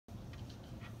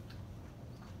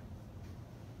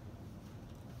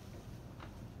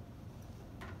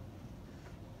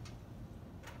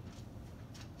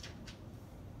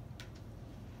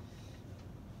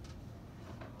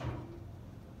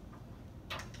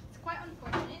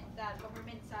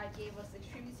government side gave us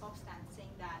extremely soft stance,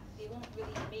 saying that they won't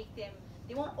really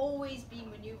they won't always be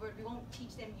maneuvered. We won't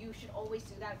teach them you should always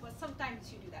do that, but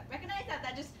sometimes you do that. Recognize that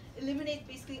that just eliminates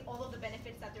basically all of the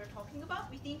benefits that they're talking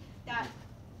about. We think that,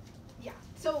 yeah.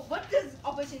 So what does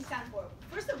opposition stand for?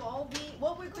 First of all,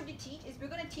 what we're going to teach is we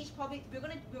want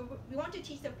to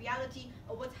teach the reality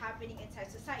of what's happening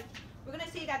inside society. We're going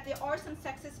to say that there are some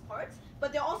sexist parts,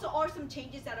 but there also are some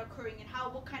changes that are occurring and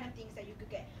what kind of things that you could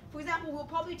get. For example, we'll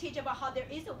probably teach about how there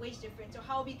is a wage difference, or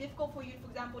how it'll be difficult for you, for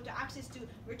example, to access to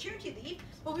maternity leave.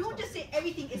 But we won't just say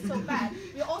everything is so bad.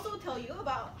 We'll also tell you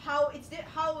about how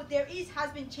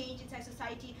has been change inside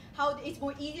society, how it's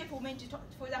more easier for women to,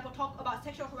 for example, talk about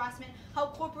sexual harassment, how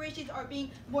corporations are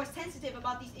being more sensitive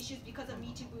about these issues because of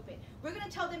Me Too movement. We're going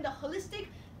to tell them the holistic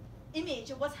image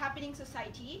of what's happening in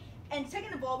society. And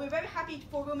second of all, we're very happy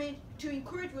for women to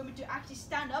encourage women to actually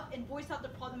stand up and voice out the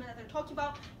problem that they're talking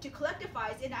about, to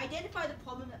collectivize and identify the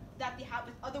problem that they have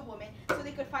with other women, so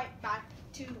they could fight back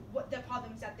to what the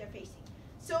problems that they're facing.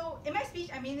 So in my speech,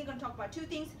 I'm mainly going to talk about two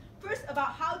things. First,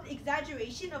 about how the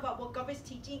exaggeration about what government's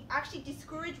teaching actually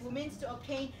discourage women to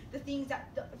obtain the things that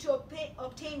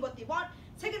obtain what they want.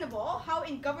 Second of all, how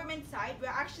in government side we're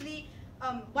actually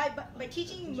by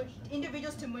teaching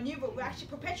individuals to maneuver, we're actually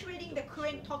perpetuating the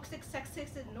current toxic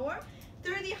sexist norm.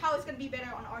 Thirdly, how it's going to be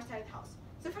better on our side of the house.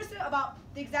 So first about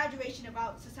the exaggeration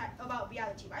about society, about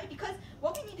reality, right? Because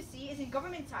what we need to see is in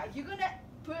government side, you're going to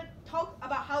talk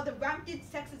about how the rampant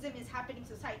sexism is happening in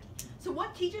society. So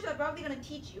what teachers are probably going to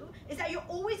teach you is that you're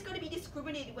always going to be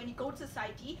discriminated when you go to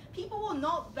society. People will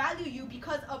not value you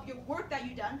because of your work that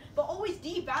you've done, but always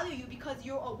devalue you because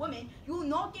you're a woman. You will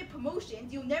not get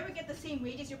promotions. You'll never get the same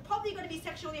wages. You're probably going to be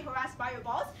sexually harassed by your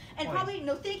boss, and probably,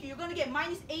 no thank you, you're going to get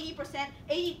minus 80%,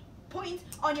 80 points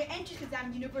on your entrance exam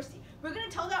in university. We're going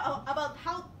to tell them about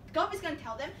how government's going to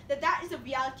tell them that that is the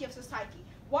reality of society.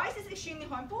 Why is this extremely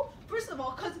harmful? First of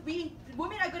all, because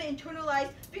women are going to internalize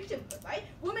victimhood, right?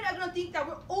 Women are going to think that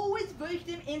we're always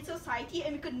victim in society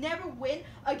and we could never win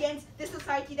against the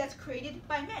society that's created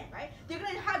by men, right? They're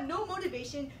going to have no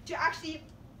motivation to actually,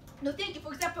 no thank you,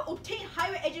 for example, obtain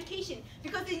higher education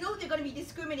because they know they're going to be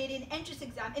discriminated in entrance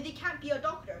exam and they can't be a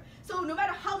doctor. So no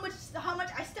matter how much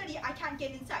I study, I can't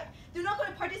get inside. They're not going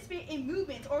to participate in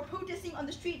movements or protesting on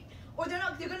the street. Or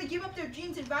they're going to give up their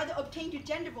dreams and rather obtain to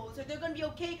gender roles, or they're going to be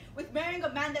okay with marrying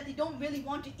a man that they don't really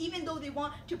want to, even though they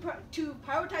want to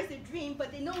prioritize their dream,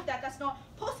 but they know that that's not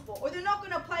possible. Or they're not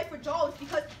going to apply for jobs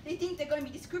because they think they're going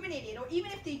to be discriminated. Or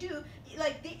even if they do,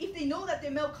 if they know that their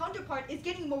male counterpart is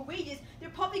getting more wages, they're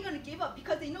probably going to give up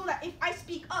because they know that if I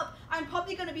speak up, I'm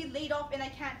probably going to be laid off and I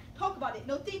can't talk about it.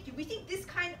 No, thank you. We think this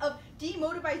kind of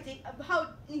demotivation,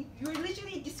 how you're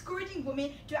literally discouraging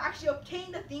women to actually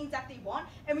obtain the things that they want,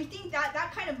 and we think that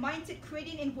that kind of mindset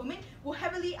created in women will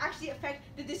heavily actually affect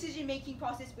the decision-making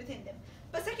process within them.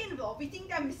 But second of all, we think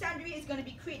that misandry is going to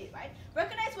be created, right?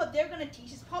 Recognize what they're going to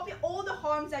teach is probably all the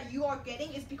harms that you are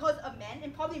getting is because of men,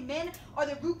 and probably men are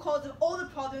the root cause of all the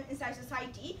problems inside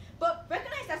society. But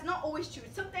recognize that's not always true.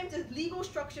 Sometimes there's legal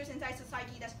structures inside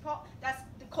society that's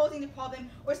causing the problem,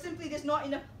 or simply there's not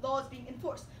enough laws being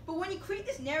enforced. But when you create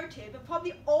this narrative of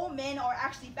probably all men are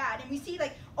actually bad, and we see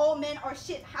like all men are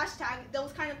shit, hashtag,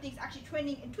 those kind of things actually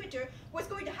trending in Twitter, what's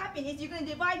going to happen is you're going to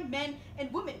divide men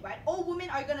and women, right? All women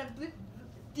are going to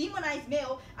demonize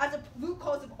male as a root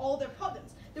cause of all their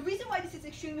problems. The reason why this is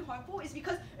extremely harmful is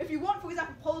because if you want, for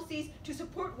example, policies to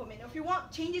support women, or if you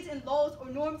want changes in laws or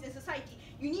norms in society,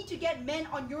 you need to get men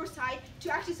on your side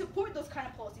to actually support those kind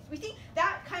of policies. We think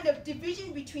that kind of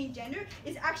division between gender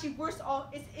is actually worse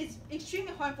off, is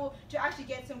extremely harmful to actually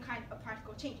get some kind of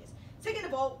practical changes. Second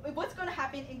of all, what's going to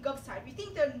happen in gov side? We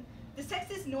think the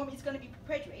sexist norm is going to be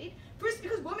perpetuated. First,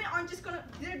 because women aren't just going to,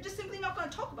 they're just simply not going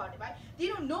to talk about it, right? They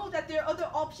don't know that there are other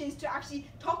options to actually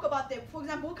talk about them. For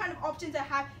example, what kind of options I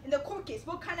have in the court case,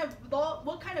 what kind of law,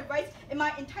 what kind of rights am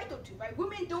I entitled to, right?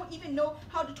 Women don't even know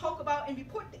how to talk about and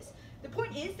report this. The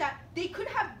point is that they could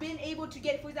have been able to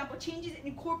get, for example, changes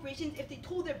in corporations if they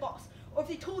told their boss, or if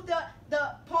they told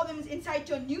the problems inside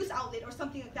your news outlet or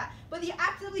something like that. But they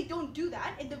actively don't do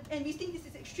that, and we think this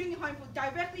is extremely harmful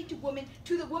directly to women,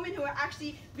 to the women who are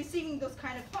actually receiving those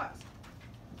kind of harms.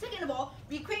 Second of all,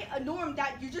 we create a norm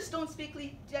that you just don't speak,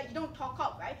 that you don't talk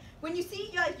up, right? When you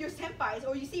see your senpais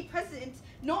or you see presidents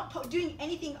not doing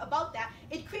anything about that,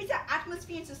 it creates an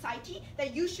atmosphere in society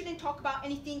that you shouldn't talk about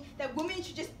anything, that women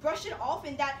should just brush it off,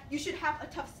 and that you should have a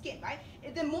tough skin, right?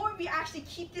 The more we actually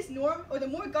keep this norm, or the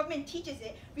more government teaches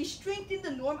it, we strengthen the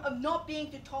norm of not being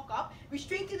able to talk up, we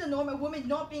strengthen the norm of women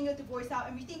not being able to voice out,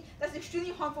 and we think that's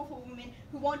extremely harmful for women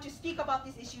who want to speak about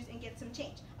these issues and get some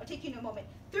change. I'll take you in a moment.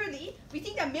 Thirdly, we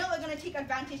think that males are going to take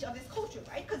advantage of this culture,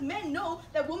 right? Because men know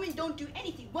that women don't do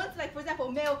anything. Once, like, for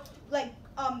example, male, like,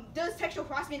 does sexual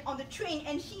harassment on the train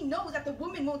and he knows that the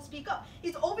woman won't speak up,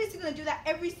 he's obviously going to do that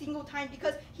every single time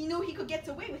because he knew he could get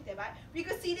away with it, right? We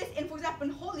could see this in, for example,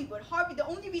 in Hollywood. The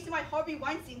only reason why Harvey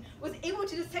Weinstein was able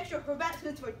to do sexual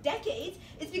harassment for decades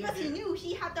is because he knew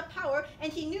he had the power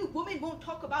and he knew women won't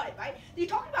talk about it, right? You're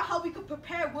talking about how we could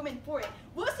prepare women for it.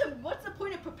 What's the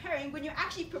point of preparing when you're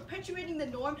actually perpetuating the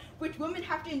norm which women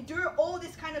have to endure all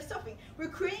this kind of suffering? We're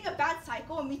creating a bad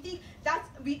cycle, and we think that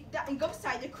in Gov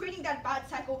side, they're creating that bad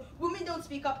cycle. Women don't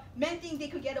speak up, men think they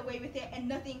could get away with it, and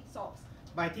nothing solves.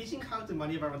 By teaching how to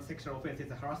maneuver around sexual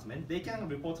offenses and harassment, they can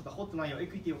report to the hotline or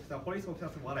equity officer, police officer,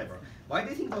 whatever. Why do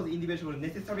you think those individuals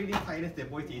necessarily silence their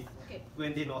voices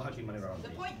when they know how to maneuver around it? The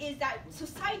it? point is that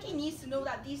society needs to know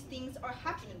that these things are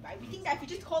happening, right? We think that if you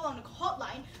just call on a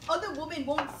hotline, other women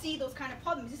won't see those kind of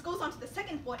problems. This goes on to the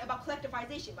second point about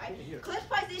collectivization, right?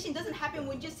 Collectivization doesn't happen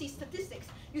when you just see statistics.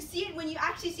 You see it when you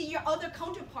actually see your other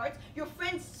counterparts, your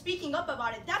friends speaking up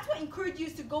about it. That's what encourages you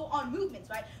to go on movements,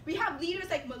 right? We have leaders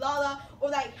like Malala or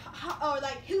like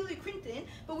Hillary Clinton,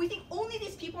 but we think only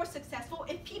these people are successful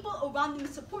if people around them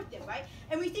support them, right?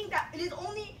 And we think that it is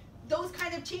only those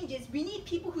kind of changes. We need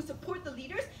people who support the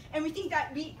leaders, and we think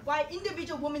that by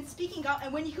individual women speaking out,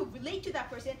 and when you could relate to that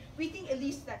person, we think it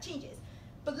leads to that changes.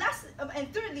 But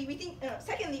and thirdly, we think,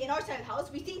 secondly, in our side of the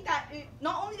house, we think that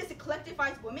not only does it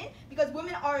collectivize women, because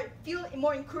women feel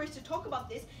more encouraged to talk about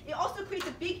this, it also creates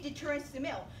a big deterrence to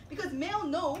male. Because male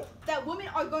know that women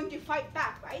are going to fight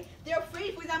back, right? They're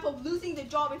afraid, for example, of losing their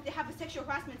job if they have a sexual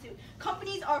harassment suit.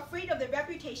 Companies are afraid of their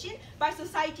reputation by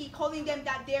society calling them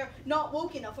that they're not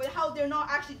woke enough, or how they're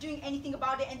not actually doing anything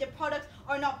about it and their products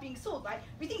are not being sold, right?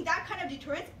 We think that kind of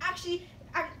deterrence actually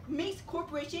makes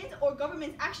corporations or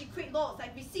governments actually create laws.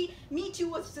 Like we see Me Too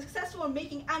was successful in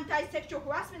making anti-sexual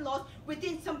harassment laws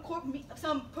within some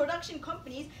production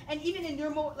companies and even in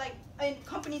in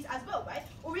companies as well, right?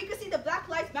 Or we could see the Black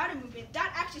Lives Matter movement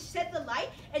that actually shed the light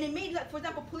and it made, like, for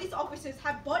example, police officers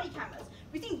have body cameras.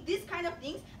 We think this kind of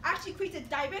things actually creates a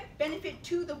direct benefit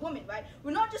to the woman, right?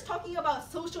 We're not just talking about a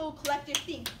social collective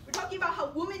thing. We're talking about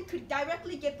how women could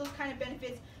directly get those kind of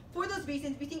benefits. For those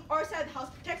reasons, we think our side of the house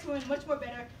protects women much more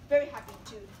better. Very happy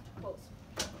to propose.